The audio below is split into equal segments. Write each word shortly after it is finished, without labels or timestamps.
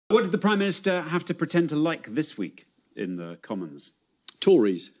What did the Prime Minister have to pretend to like this week in the Commons?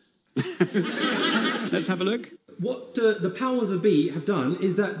 Tories. Let's have a look. What the powers of be have done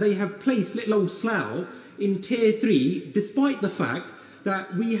is that they have placed little old Slough in Tier 3, despite the fact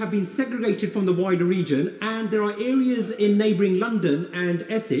that we have been segregated from the wider region, and there are areas in neighbouring London and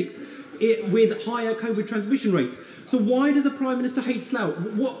Essex with higher COVID transmission rates. So why does the Prime Minister hate Slough?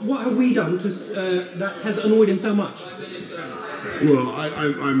 What have we done that has annoyed him so much? Well,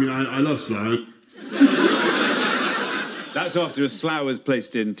 I love Slough. That's after Slough was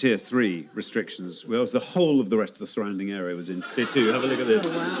placed in Tier 3 restrictions, whereas the whole of the rest of the surrounding area was in Tier 2. Have a look at this. Oh,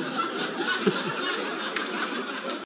 wow.